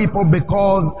my people,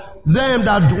 because them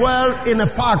that dwell in a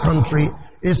far country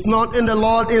is not in the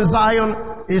Lord in Zion,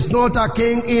 is not a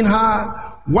king in her.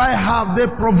 Why have they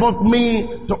provoked me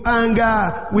to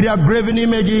anger with their graven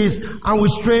images and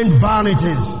with strange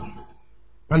vanities?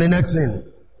 And the next thing,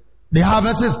 the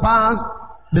harvest is past,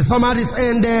 the summer is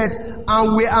ended,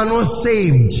 and we are not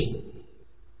saved.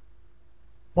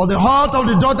 For the heart of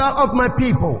the daughter of my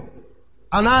people,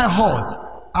 and I heart,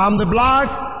 I'm the black,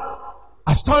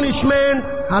 astonishment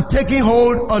had taken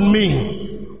hold on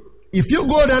me. If you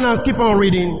go down and keep on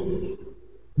reading,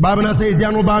 Bible says there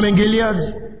are no balm in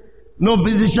Gileads, no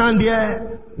physician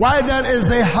there. Why then is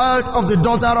the heart of the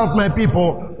daughter of my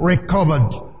people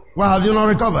recovered? Why have you not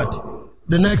recovered?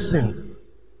 The next thing.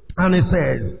 And it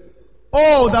says,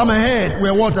 oh, that my head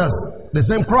were waters. The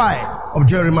same cry of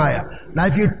Jeremiah. Now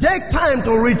if you take time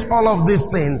to read all of these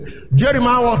things,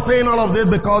 Jeremiah was saying all of this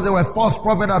because there were false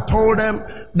prophets that told them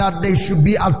that they should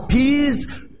be at peace.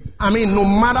 No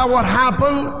matter what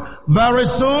happened, very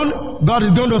soon, God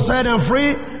is going to set them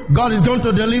free. God is going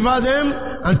to deliver them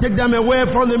and take them away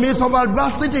from the midst of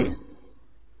adversity.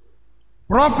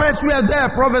 Prophets were there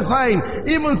prophesying,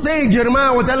 even saying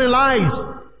Jeremiah was telling lies.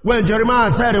 When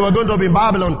Jeremiah said they were going to be in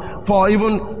Babylon for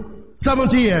even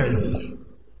 70 years.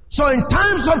 So in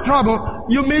times of trouble,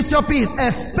 you miss your peace,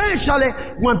 especially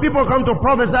when people come to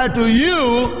prophesy to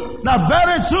you that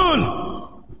very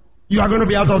soon you are going to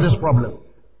be out of this problem.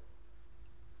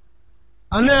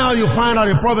 And now you find out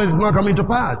the prophet is not coming to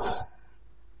pass.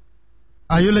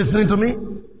 Are you listening to me?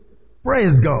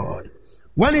 Praise God.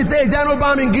 When he says, there are no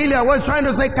balm in Gilead, what he's trying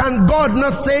to say, can God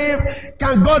not save?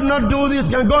 Can God not do this?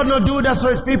 Can God not do that for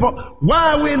his people?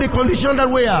 Why are we in the condition that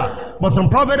we are? But some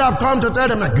prophets have come to tell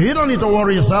them, you don't need to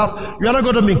worry yourself. You are not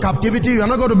going to be in captivity. You are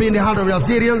not going to be in the hand of the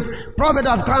Assyrians. Prophets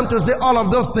have come to say all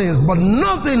of those things, but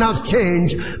nothing has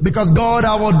changed because God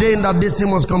has ordained that this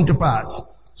thing must come to pass.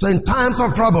 So in times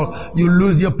of trouble, you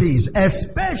lose your peace,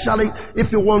 especially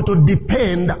if you want to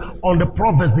depend on the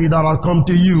prophecy that will come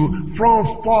to you from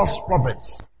false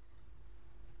prophets.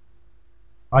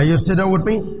 Are you still there with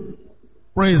me?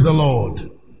 Praise the Lord.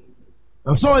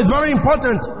 And so it's very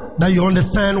important that you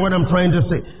understand what I'm trying to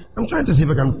say. I'm trying to see if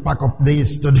I can pack up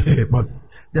this today, but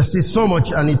there's still so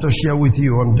much I need to share with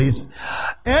you on this.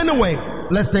 Anyway,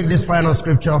 let's take this final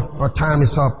scripture. Our time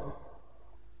is up.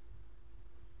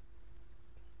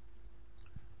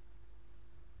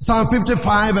 Psalm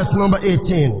 55 verse number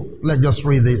 18. Let's just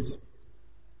read this.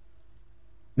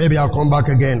 Maybe I'll come back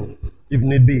again if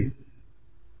need be.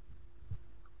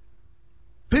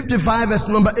 55 verse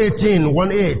number 18,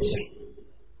 1-8.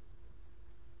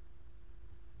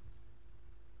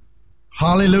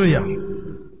 Hallelujah.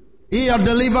 He had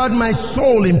delivered my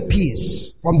soul in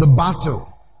peace from the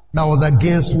battle that was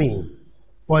against me.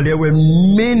 For there were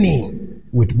many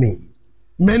with me.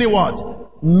 Many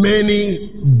what?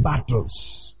 Many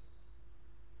battles.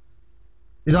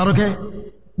 Is that okay?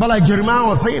 But like Jeremiah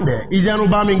was saying there, is there no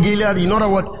balm in Gilead? In other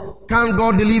words, can't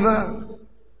God deliver?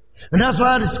 And that's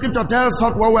why the scripture tells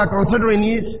us what we are considering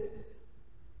is,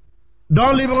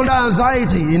 don't live under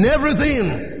anxiety in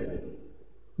everything.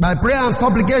 By prayer and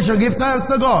supplication, give thanks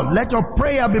to God. Let your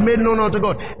prayer be made known unto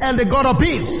God. And the God of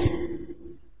peace.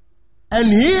 And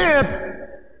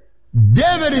here,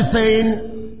 David is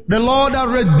saying, the Lord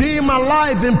has redeemed my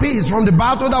life in peace from the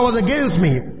battle that was against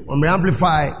me. Let me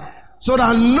amplify. So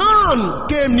that none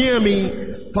came near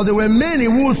me, for there were many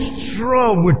who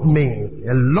strove with me.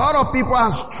 A lot of people are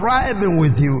striving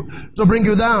with you to bring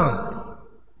you down.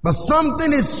 But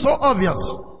something is so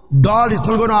obvious. God is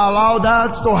not going to allow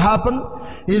that to happen.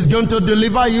 He's going to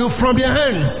deliver you from their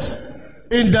hands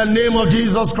in the name of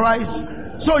Jesus Christ.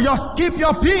 So just keep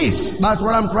your peace. That's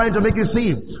what I'm trying to make you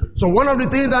see. So one of the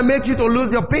things that makes you to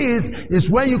lose your peace is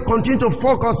when you continue to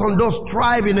focus on those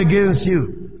striving against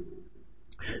you.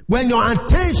 When your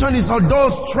attention is on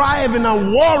those striving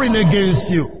and warring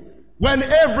against you. When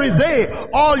every day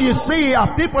all you see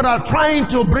are people that are trying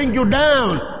to bring you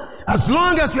down. As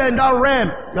long as you're in that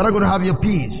realm, you're not going to have your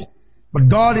peace. But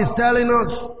God is telling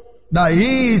us that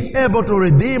He is able to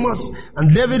redeem us.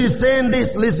 And David is saying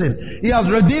this, listen, He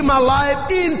has redeemed my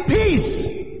life in peace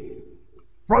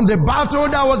from the battle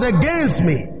that was against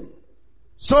me,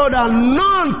 so that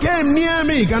none came near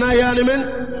me. Can I hear an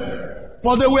amen?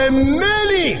 For there were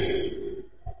many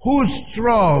who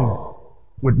strove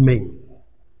with me.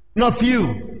 Not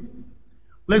few.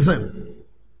 Listen,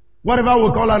 whatever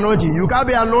we call anointing, you can't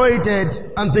be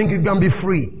anointed and think you can be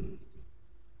free.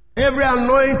 Every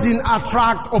anointing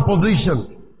attracts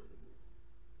opposition.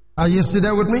 Are you still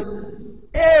there with me?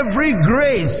 Every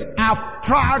grace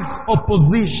attracts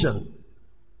opposition.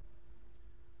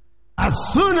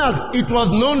 As soon as it was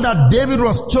known that David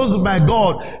was chosen by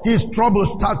God, his trouble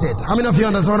started. How many of you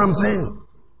understand what I'm saying?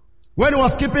 When he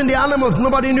was keeping the animals,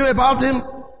 nobody knew about him.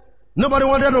 Nobody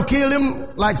wanted to kill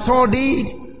him like Saul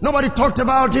did. Nobody talked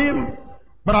about him.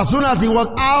 But as soon as he was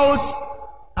out,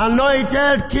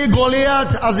 anointed, killed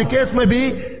Goliath, as the case may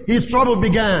be, his trouble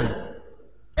began.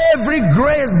 Every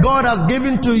grace God has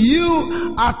given to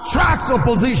you attracts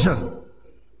opposition.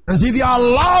 And so if you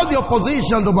allow the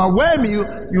opposition to overwhelm you,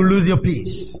 you lose your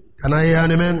peace. Can I hear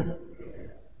an amen?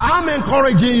 I'm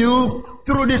encouraging you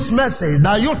through this message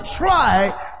that you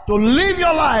try to live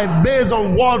your life based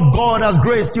on what God has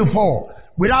graced you for,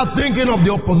 without thinking of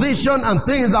the opposition and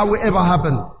things that will ever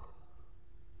happen.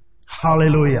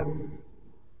 Hallelujah.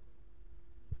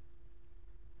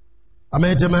 I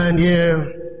met a man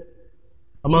here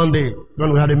on Monday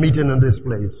when we had a meeting in this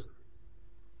place.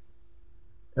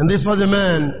 And this was a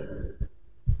man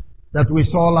that we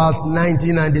saw last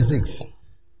 1996.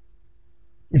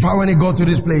 In fact, when he got to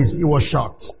this place, he was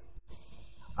shocked.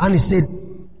 And he said,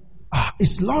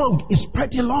 it's long, it's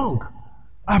pretty long.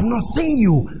 I've not seen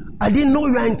you. I didn't know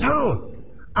you were in town.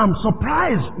 I'm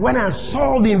surprised when I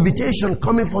saw the invitation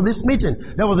coming for this meeting.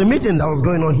 There was a meeting that was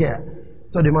going on here.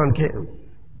 So the man came.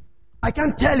 I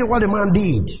can't tell you what the man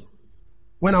did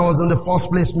when I was in the first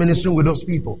place ministering with those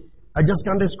people. I just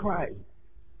can't describe.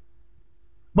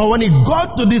 But when he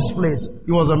got to this place,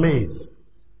 he was amazed.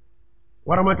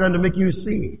 What am I trying to make you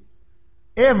see?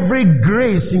 Every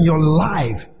grace in your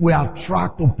life will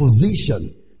attract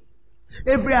opposition.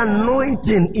 Every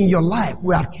anointing in your life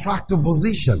will attract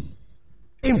opposition.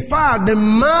 In fact, the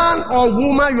man or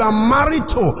woman you are married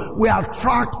to will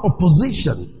attract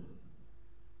opposition.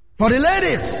 For the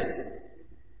ladies,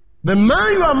 the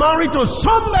man you are married to,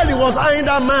 somebody was eyeing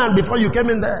that man before you came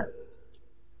in there.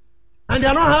 And they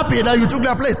are not happy that you took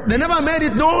their place. They never made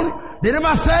it known. They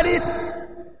never said it.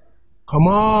 Come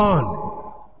on.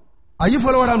 Are you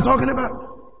following what I'm talking about?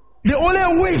 They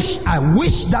only wish, I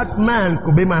wish that man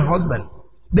could be my husband.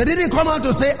 They didn't come out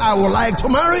to say, I would like to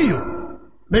marry you.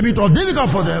 Maybe it was difficult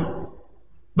for them.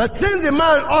 But since the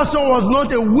man also was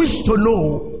not a wish to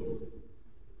know,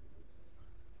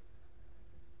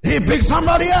 he picked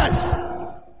somebody else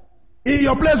in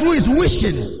your place who is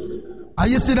wishing. Are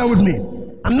you still there with me?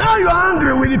 And now you're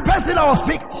angry with the person that was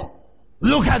picked.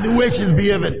 Look at the way she's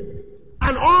behaving.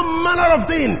 And all manner of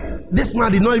things. This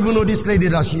man did not even know this lady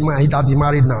that he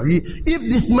married now. If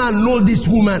this man knows this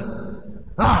woman,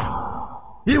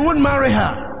 he wouldn't marry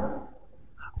her.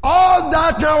 All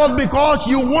that now was because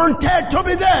you wanted to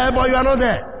be there, but you are not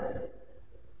there.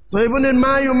 So even the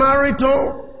man you married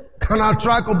to can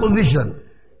attract opposition.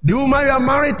 The woman you are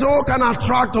married to can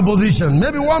attract opposition.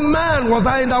 Maybe one man was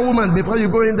eyeing that woman before you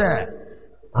go in there.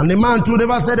 And the man too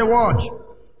never said a word.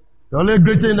 So only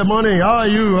greeting in the morning. How are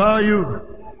you? How are you?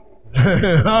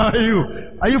 How are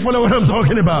you? Are you following what I'm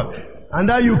talking about? And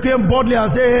then you came boldly and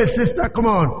say, hey sister, come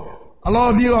on. I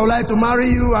love you. I would like to marry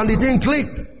you. And it didn't click.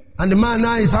 And the man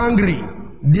now is angry.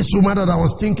 This woman that I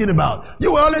was thinking about.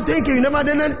 You were only thinking. You never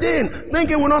did anything.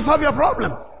 Thinking will not solve your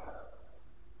problem.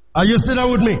 Are you still there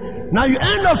with me? Now you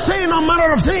end up saying all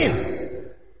manner of things.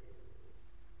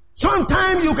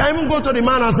 Sometimes you can even go to the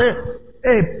man and say,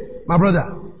 hey, my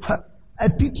brother, I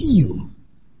pity you.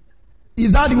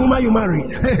 Is that the woman you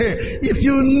married? If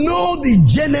you know the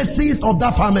genesis of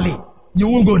that family, you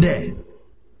won't go there.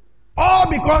 All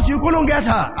because you couldn't get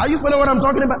her. Are you following what I'm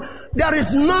talking about? There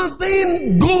is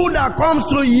nothing good that comes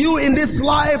to you in this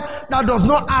life that does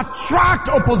not attract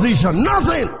opposition.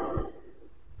 Nothing.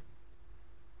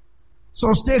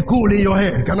 So stay cool in your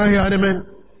head. Can I hear an amen?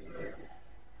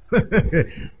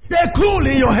 Stay cool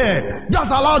in your head. Just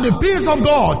allow the peace of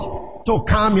God to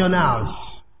calm your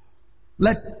nerves.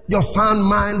 Let your sound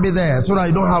mind be there so that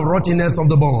you don't have rottenness of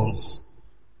the bones.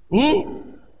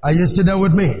 Are you sitting there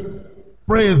with me?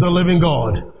 Praise the living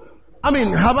God. I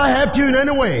mean, have I helped you in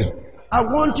any way? I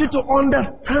want you to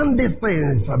understand these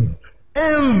things.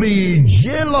 Envy,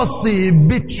 jealousy,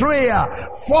 betrayal,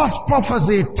 false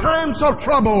prophecy, times of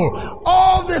trouble,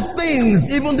 all these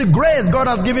things, even the grace God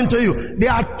has given to you, they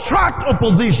attract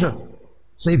opposition.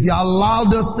 So if you allow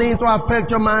those things to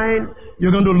affect your mind,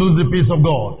 you're going to lose the peace of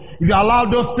God. If you allow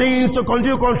those things to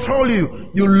continue to control you,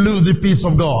 you lose the peace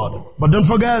of God. But don't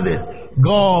forget this,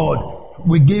 God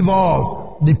will give us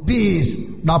the peace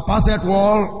that passeth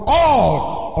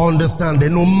all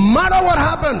understanding. No matter what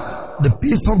happened, the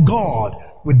peace of God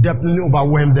will definitely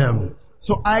overwhelm them.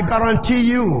 So I guarantee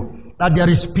you that there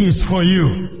is peace for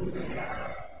you.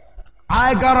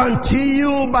 I guarantee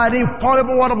you by the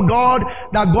infallible word of God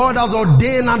that God has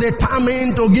ordained and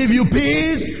determined to give you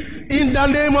peace in the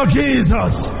name of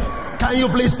Jesus. Can you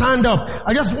please stand up?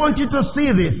 I just want you to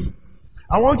see this.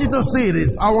 I want you to see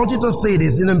this. I want you to see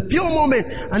this. In a few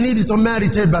moments, I need you to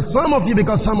meditate. But some of you,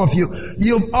 because some of you,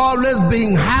 you've always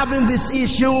been having this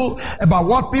issue about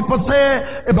what people say,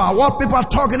 about what people are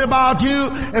talking about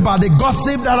you, about the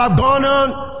gossip that have gone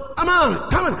on. Come on.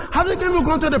 Have you ever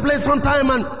gone to the place sometime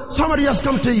and somebody just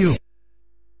come to you?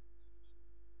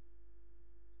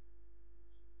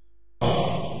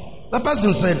 The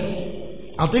person said,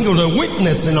 I think it was a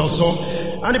witness also,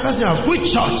 and the person asked,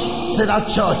 which church? Said that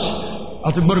church. I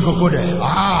have to go there.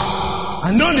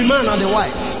 I know the man and the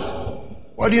wife.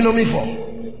 What do you know me for?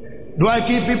 Do I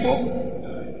kill people?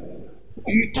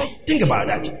 You think about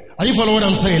that. Are you following what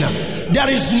I'm saying now? There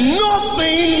is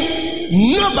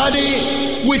nothing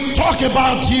nobody will talk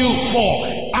about you for.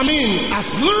 I mean,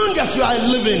 as long as you are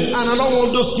living, and I don't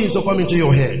want those things to come into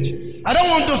your head. I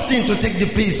don't want those things to take the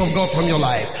peace of God from your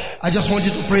life. I just want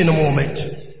you to pray in a moment.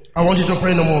 I want you to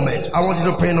pray in a moment. I want you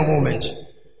to pray in a moment.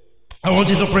 I want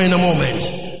you to pray in a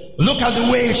moment. Look at the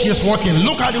way she's walking.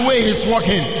 Look at the way he's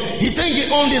walking. He thinks he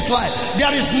owns this life.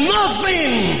 There is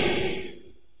nothing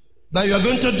that you are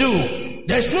going to do.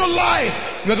 There is no life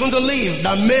you are going to live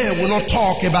that men will not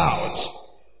talk about.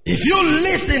 If you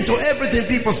listen to everything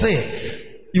people say,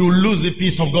 you will lose the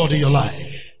peace of God in your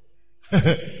life.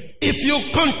 If you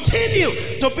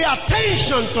continue to pay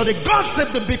attention to the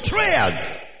gossip, the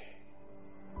betrayers,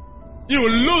 you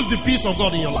will lose the peace of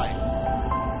God in your life.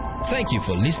 Thank you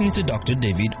for listening to Dr.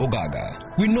 David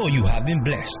Ogaga. We know you have been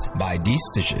blessed by this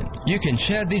station. You can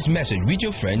share this message with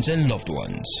your friends and loved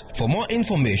ones. For more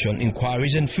information,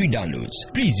 inquiries, and free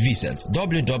downloads, please visit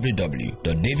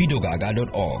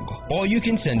www.davidogaga.org, or you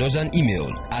can send us an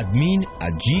email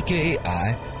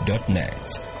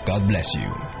admin@gkai.net. God bless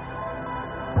you.